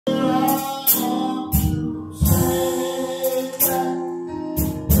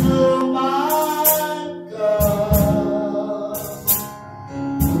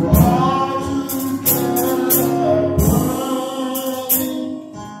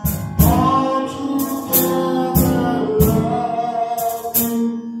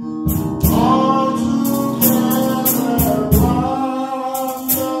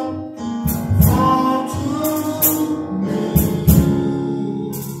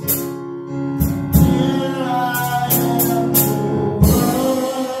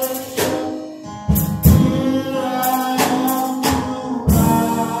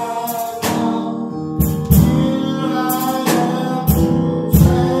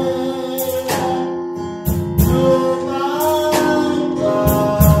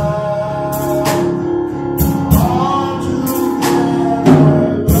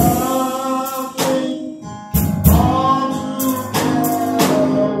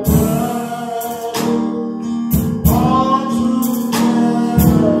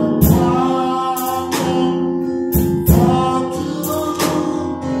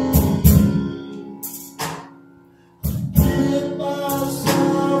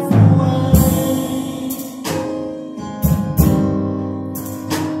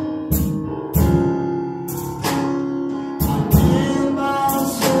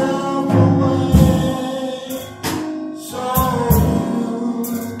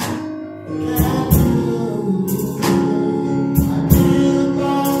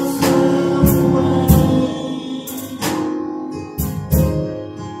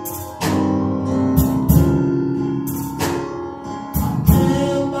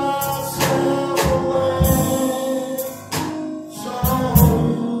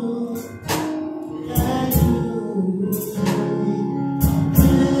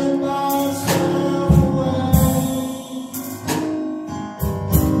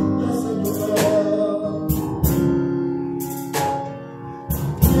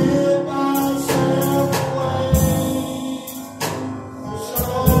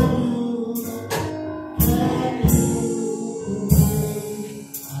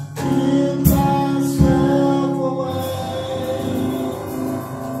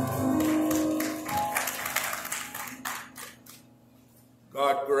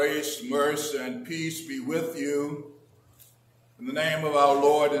In the name of our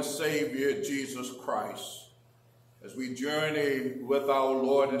Lord and Savior, Jesus Christ, as we journey with our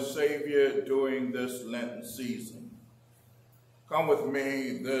Lord and Savior during this Lenten season, come with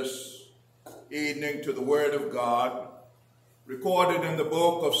me this evening to the Word of God, recorded in the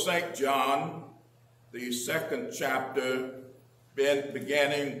book of St. John, the 2nd chapter,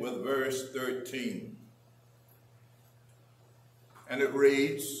 beginning with verse 13. And it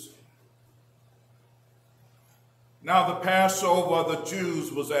reads, "Now the Passover of the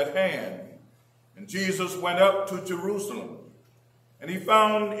Jews was at hand, and Jesus went up to Jerusalem. And he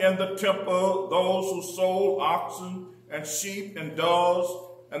found in the temple those who sold oxen and sheep and doves,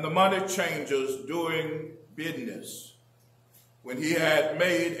 and the money changers doing business. When he had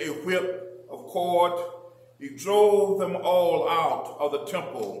made a whip of cord, he drove them all out of the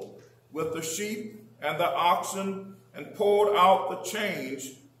temple with the sheep and the oxen, and poured out the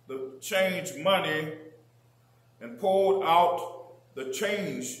change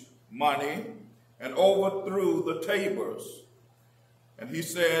money, and overthrew the tables. And he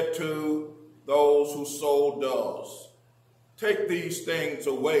said to those who sold doves, 'Take these things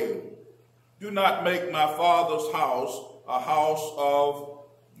away. Do not make my Father's house a house of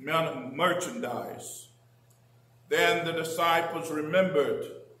merchandise.' Then the disciples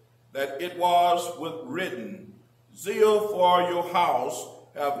remembered that it was written, 'Zeal for your house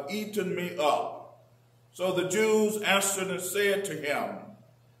have eaten me up.' So the Jews answered and said to him,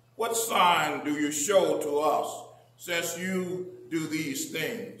 'What sign do you show to us, since you do these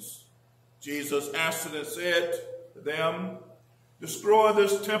things?' Jesus answered and said to them, 'Destroy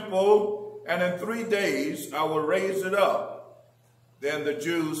this temple, and in 3 days I will raise it up.' Then the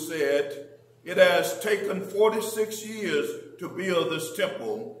Jews said, 'It has taken 46 years to build this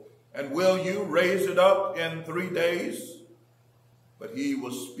temple, and will you raise it up in 3 days?' But he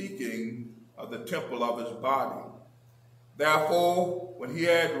was speaking of the temple of his body. Therefore, when he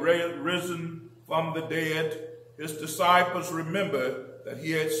had risen from the dead, his disciples remembered that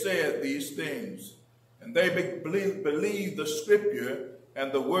he had said these things, and they believed the scripture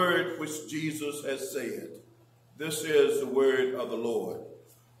and the word which Jesus has said. This is the word of the Lord."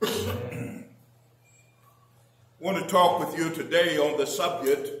 I want to talk with you today on the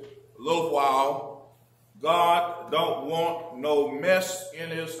subject a little while. God don't want no mess in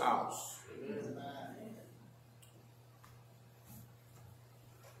his house.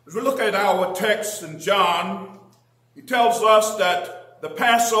 As we look at our text in John, he tells us that the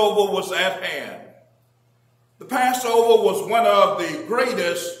Passover was at hand. The Passover was one of the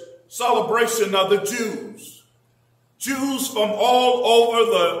greatest celebrations of the Jews. Jews from all over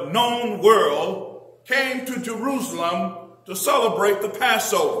the known world came to Jerusalem to celebrate the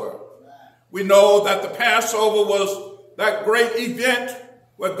Passover. We know that the Passover was that great event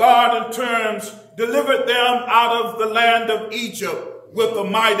where God in turns delivered them out of the land of Egypt with a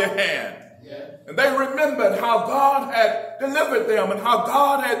mighty hand. And they remembered how God had delivered them and how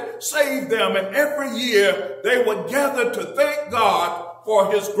God had saved them. And every year they would gather to thank God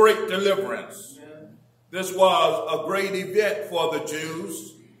for his great deliverance. This was a great event for the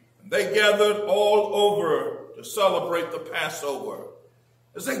Jews. They gathered all over to celebrate the Passover.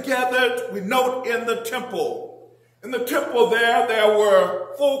 As they gathered, we note in the temple. In the temple there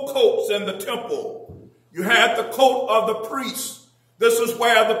were 4 courts in the temple. You had the court of the priests. This is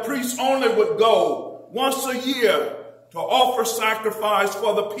where the priests only would go once a year to offer sacrifice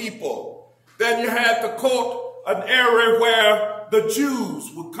for the people. Then you had the court, an area where the Jews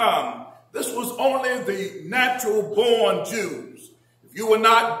would come. This was only the natural born Jews. If you were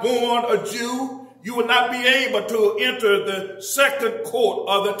not born a Jew, you would not be able to enter the 2nd court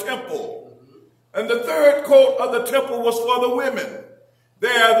of the temple. And the 3rd court of the temple was for the women.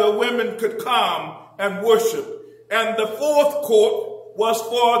 There the women could come and worship. And the 4th court was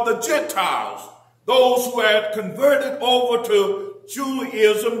for the Gentiles, those who had converted over to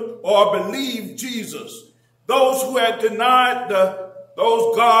Judaism or believed Jesus, those who had denied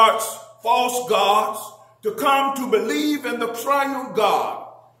those gods, false gods, to come to believe in the triune God.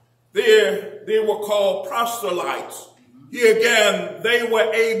 They were called proselytes. Here again, they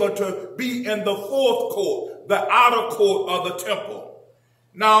were able to be in the 4th court, the outer court of the temple.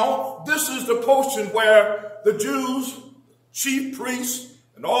 Now, this is the portion where the Jews, chief priests,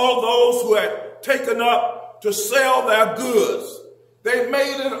 and all those who had taken up to sell their goods, they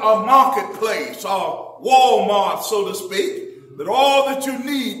made it a marketplace, or Walmart, so to speak, that all that you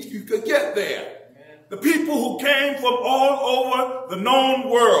need, you could get there. The people who came from all over the known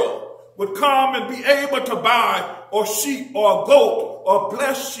world would come and be able to buy a sheep or a goat, or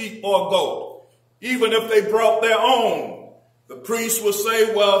blessed sheep or goat, even if they brought their own. The priest would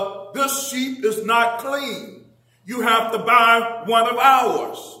say, well, this sheep is not clean. You have to buy one of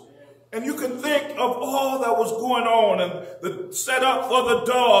ours. And you can think of all that was going on and the setup for the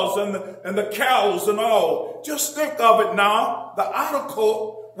doors and the cows and all. Just think of it now. The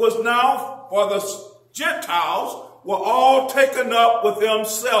article was now for the Gentiles were all taken up with them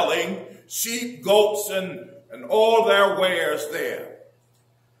selling sheep, goats, and all their wares there.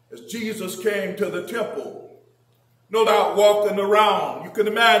 As Jesus came to the temple, no doubt walking around, you can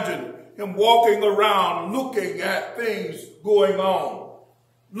imagine him walking around looking at things going on,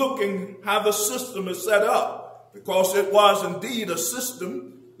 looking how the system is set up, because it was indeed a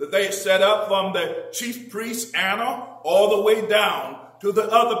system that they had set up from the chief priest Anna all the way down to the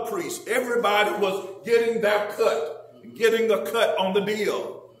other priests. Everybody was getting their cut, getting a cut on the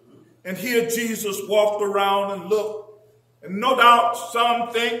deal. And here Jesus walked around and looked. And no doubt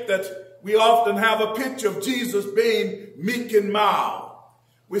some think that we often have a picture of Jesus being meek and mild.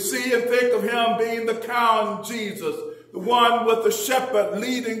 We see and think of him being the kind Jesus, the one with the shepherd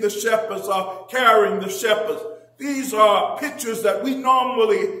leading the shepherds or carrying the shepherds. These are pictures that we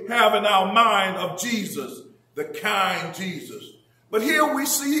normally have in our mind of Jesus, the kind Jesus. But here we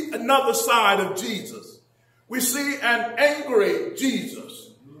see another side of Jesus. We see an angry Jesus.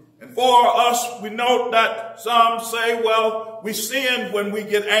 And for us, we note that some say, well, we sin when we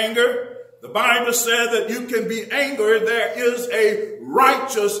get anger. The Bible said that you can be angry. There is a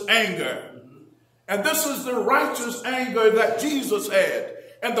righteous anger. And this is the righteous anger that Jesus had.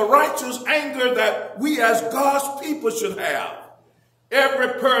 And the righteous anger that we as God's people should have.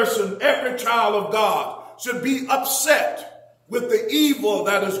 Every person, every child of God should be upset with the evil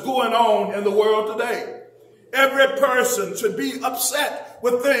that is going on in the world today. Every person should be upset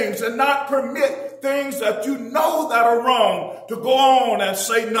with things and not permit things that you know that are wrong to go on and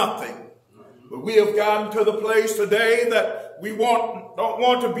say nothing. But we have gotten to the place today that we don't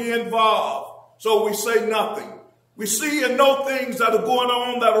want to be involved, so we say nothing. We see and know things that are going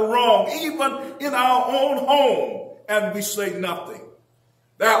on that are wrong, even in our own home, and we say nothing.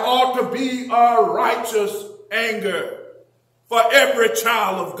 There ought to be a righteous anger for every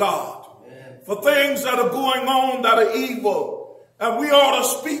child of God, for things that are going on that are evil, and we ought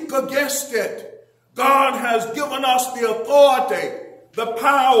to speak against it. God has given us the authority, the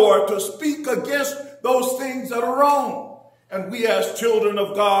power to speak against those things that are wrong. And we as children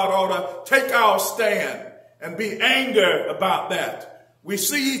of God ought to take our stand and be angry about that. We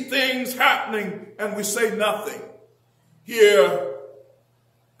see things happening and we say nothing. Here,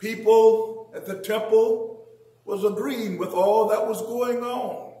 people at the temple was agreeing with all that was going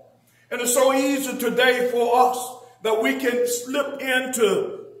on. And it's so easy today for us that we can slip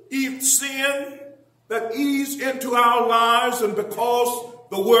into sin that ease into our lives, and because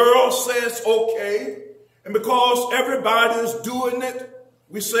the world says okay, and because everybody is doing it,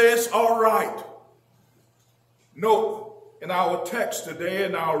 we say it's all right. Note, in our text today,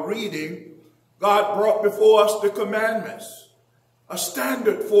 in our reading, God brought before us the commandments, a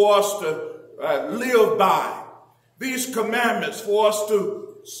standard for us to live by. These commandments for us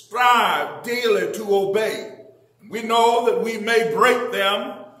to strive daily to obey. We know that we may break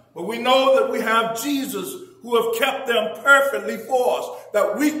them, but we know that we have Jesus who have kept them perfectly for us,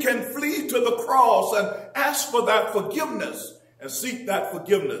 that we can flee to the cross and ask for that forgiveness and seek that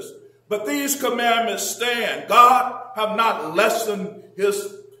forgiveness. But these commandments stand. God have not lessened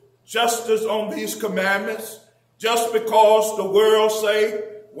his justice on these commandments just because the world say,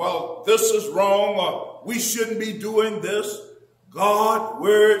 well, this is wrong or we shouldn't be doing this. God's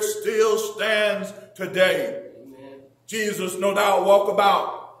word still stands today. Amen. Jesus no doubt walk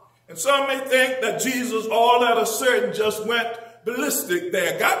about. And some may think that Jesus all at a certain just went ballistic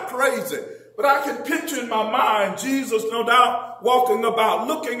there, got crazy. But I can picture in my mind Jesus no doubt walking about,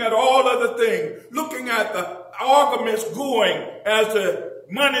 looking at all of the things, looking at the arguments going as the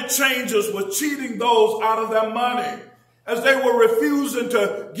money changers were cheating those out of their money, as they were refusing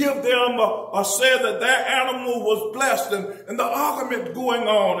to give them or say that their animal was blessed, and the argument going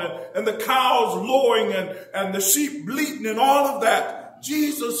on, and the cows lowing and the sheep bleating and all of that.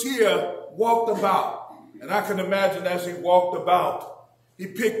 Jesus here walked about, and I can imagine as he walked about, he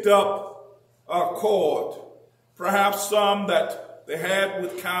picked up a cord, perhaps some that they had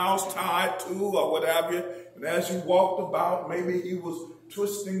with cows tied to or what have you, and as he walked about, maybe he was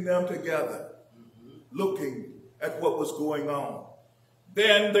twisting them together, looking at what was going on.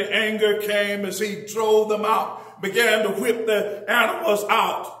 Then the anger came as he drove them out, began to whip the animals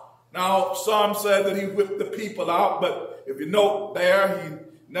out. Now, some said that he whipped the people out, but if you note there, he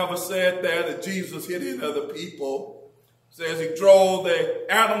never said there that Jesus hit any of the people. It says he drove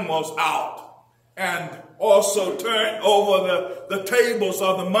the animals out and also turned over the tables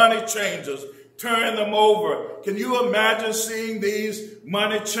of the money changers, turn them over. Can you imagine seeing these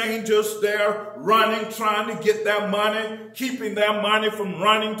money changers there running, trying to get their money, keeping their money from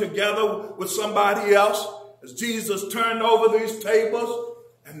running together with somebody else? As Jesus turned over these tables,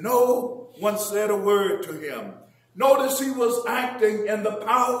 and no one said a word to him. Notice he was acting in the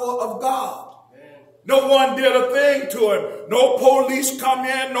power of God. No one did a thing to him. No police come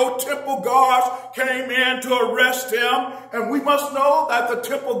in. No temple guards came in to arrest him. And we must know that the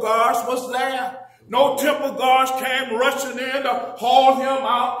temple guards was there. No temple guards came rushing in to haul him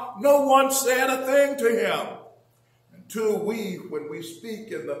out. No one said a thing to him. Until when we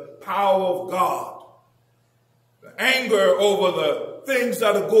speak in the power of God, the anger over the things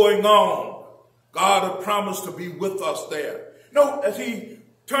that are going on, God had promised to be with us there. Note as he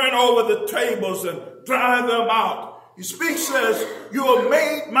turned over the tables and drive them out. He speaks, says, you have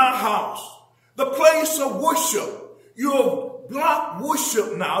made my house the place of worship. You have blocked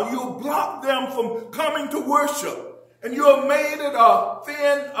worship now. You have blocked them from coming to worship. And you have made it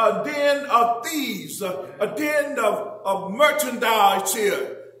a den of thieves, a den of merchandise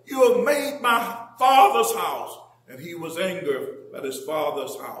here. You have made my father's house. And he was angered at his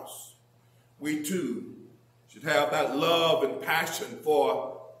father's house. We too should have that love and passion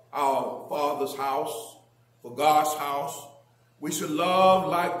for our Father's house, for God's house. We should love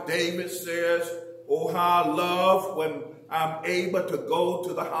like David says, oh, how I love when I'm able to go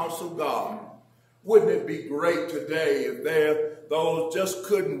to the house of God. Wouldn't it be great today if those just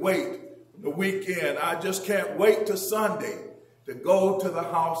couldn't wait the weekend? I just can't wait till Sunday to go to the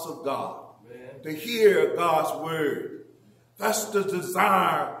house of God, to hear God's word. That's the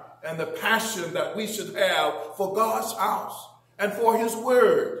desire and the passion that we should have for God's house and for his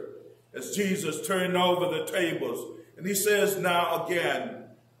word. As Jesus turned over the tables, and he says now again,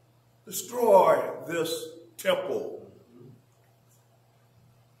 destroy this temple.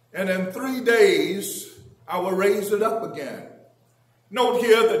 And in 3 days, I will raise it up again. Note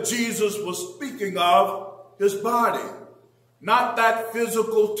here that Jesus was speaking of his body, not that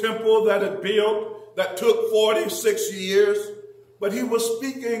physical temple that it built that took 46 years, but he was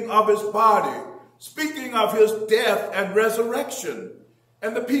speaking of his body, speaking of his death and resurrection.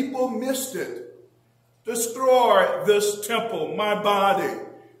 And the people missed it. Destroy this temple, my body,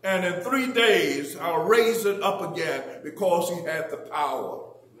 and in 3 days I'll raise it up again, because he had the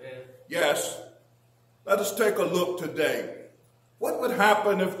power. Amen. Yes, let us take a look today. What would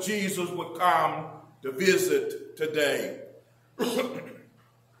happen if Jesus would come to visit today?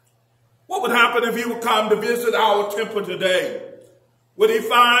 What would happen if he would come to visit our temple today? Would he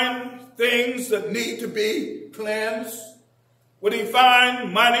find things that need to be cleansed? Would he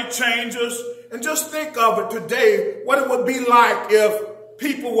find money changers? And just think of it today, what it would be like if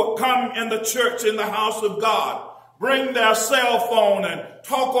people would come in the church, in the house of God, bring their cell phone and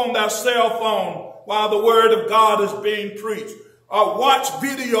talk on their cell phone while the word of God is being preached, or watch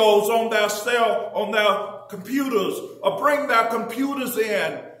videos on their computers, or bring their computers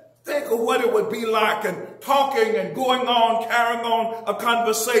in. Think of what it would be like, and talking and going on, carrying on a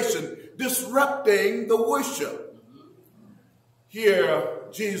conversation, disrupting the worship. Here,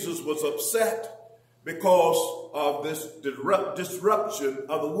 Jesus was upset because of this disruption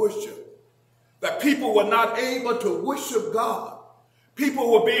of the worship. That people were not able to worship God.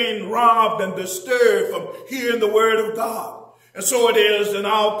 People were being robbed and disturbed from hearing the word of God. And so it is in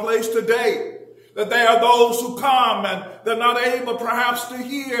our place today, that there are those who come and they're not able perhaps to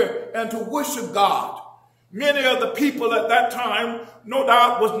hear and to worship God. Many of the people at that time, no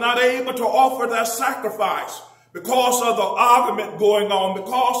doubt, was not able to offer their sacrifice, because of the argument going on,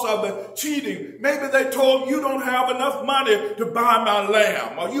 because of the cheating. Maybe they told him, you don't have enough money to buy my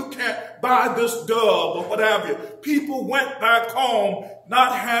lamb, or you can't buy this dove, or what have you. People went back home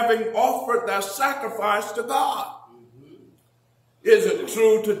not having offered their sacrifice to God. Is it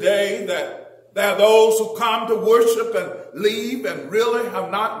true today that there are those who come to worship and leave and really have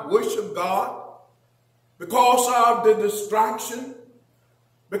not worshiped God? Because of the distraction?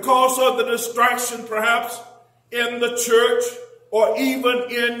 Because of the distraction perhaps in the church or even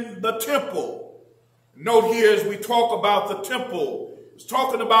in the temple. Note here as we talk about the temple, it's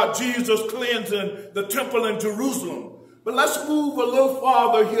talking about Jesus cleansing the temple in Jerusalem. But let's move a little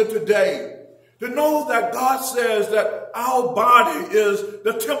farther here today to know that God says that our body is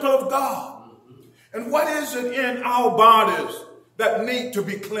the temple of God. And what is it in our bodies that need to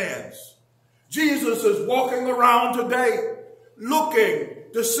be cleansed? Jesus is walking around today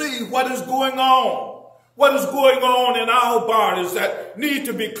looking to see what is going on. What is going on in our bodies that need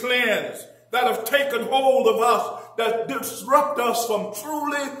to be cleansed, that have taken hold of us, that disrupt us from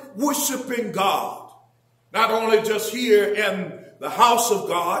truly worshiping God. Not only just here in the house of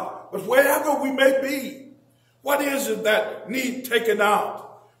God, but wherever we may be, what is it that need taken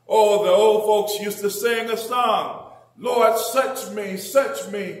out? Oh, the old folks used to sing a song, Lord, search me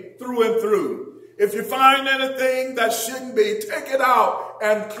through and through. If you find anything that shouldn't be, take it out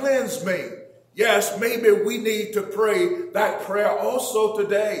and cleanse me. Yes, maybe we need to pray that prayer also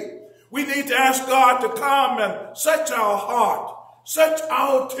today. We need to ask God to come and search our heart, search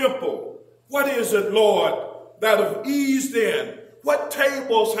our temple. What is it, Lord, that have eased in? What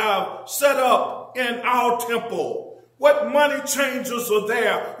tables have set up in our temple? What money changers are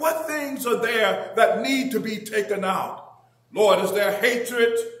there? What things are there that need to be taken out? Lord, is there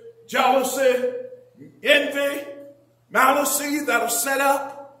hatred, jealousy, envy, malice that are set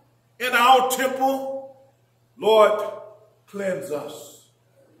up in our temple? Lord, cleanse us.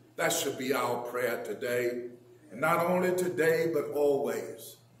 That should be our prayer today. And not only today, but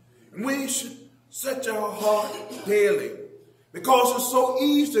always. And we should search our heart daily, because it's so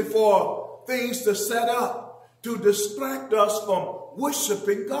easy for things to set up to distract us from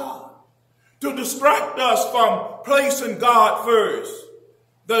worshiping God, to distract us from placing God first.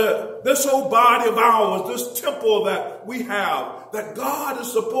 This whole body of ours, this temple that we have, that God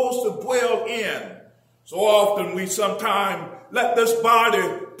is supposed to dwell in. So often we sometimes let this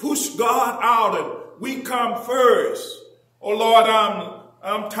body push God out and we come first. Oh Lord,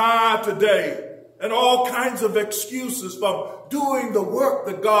 I'm tired today. And all kinds of excuses from doing the work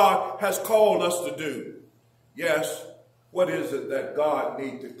that God has called us to do. Yes, what is it that God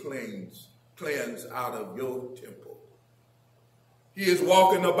needs to cleanse out of your temple? He is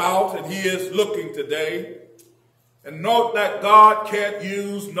walking about and he is looking today. And note that God can't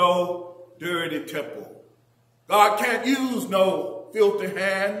use no dirty temple. God can't use no filthy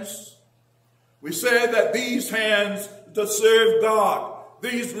hands. We said that these hands to serve God,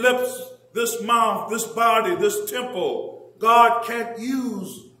 these lips, this mouth, this body, this temple, God can't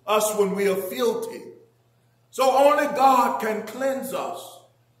use us when we are filthy. So only God can cleanse us.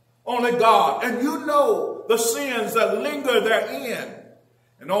 Only God. And you know the sins that linger therein.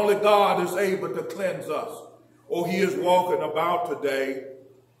 And only God is able to cleanse us. Oh, he is walking about today.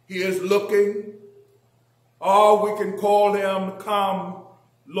 He is looking. Oh, we can call him, come,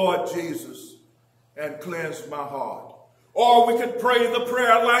 Lord Jesus, and cleanse my heart. Or we could pray the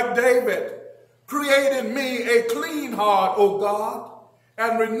prayer like David. Create in me a clean heart, O God,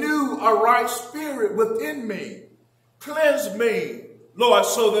 and renew a right spirit within me. Cleanse me, Lord,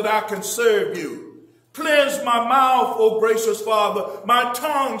 so that I can serve you. Cleanse my mouth, O gracious Father, my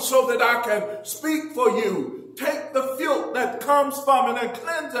tongue, so that I can speak for you. Take the filth that comes from it and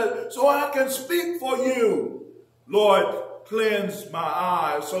cleanse it so I can speak for you. Lord, cleanse my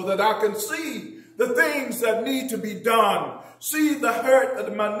eyes so that I can see the things that need to be done. See the hurt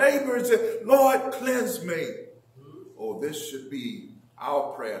that my neighbors in. Lord, cleanse me. Oh, this should be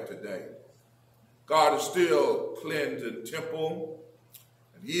our prayer today. God is still cleansing temple,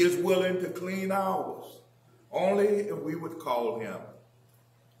 and he is willing to clean ours. Only if we would call him.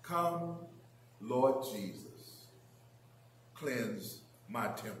 Come, Lord Jesus. Cleanse my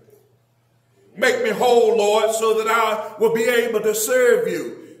temple. Make me whole, Lord, so that I will be able to serve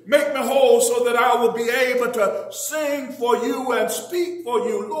you. Make me whole so that I will be able to sing for you and speak for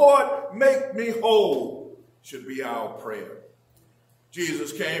you. Lord, make me whole should be our prayer.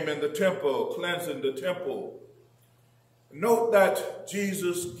 Jesus came in the temple, cleansing the temple. Note that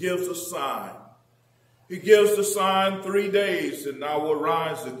Jesus gives a sign. He gives the sign 3 days and I will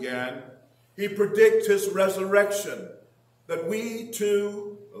rise again. He predicts his resurrection, that we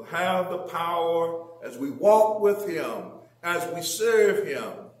too will have the power as we walk with him, as we serve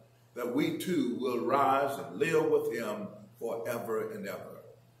him, that we too will rise and live with him forever and ever.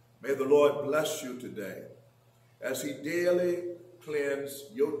 May the Lord bless you today as he daily cleanse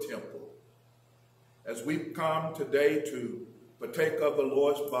your temple. As we come today to partake of the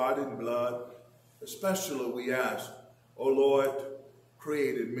Lord's body and blood, especially we ask, O Lord,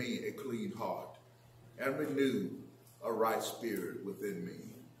 create in me a clean heart and renew a right spirit within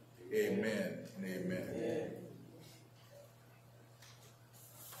me. Amen and amen. Amen.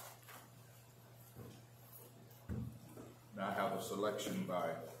 Now I have a selection by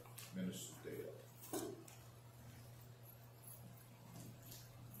Minister Dale.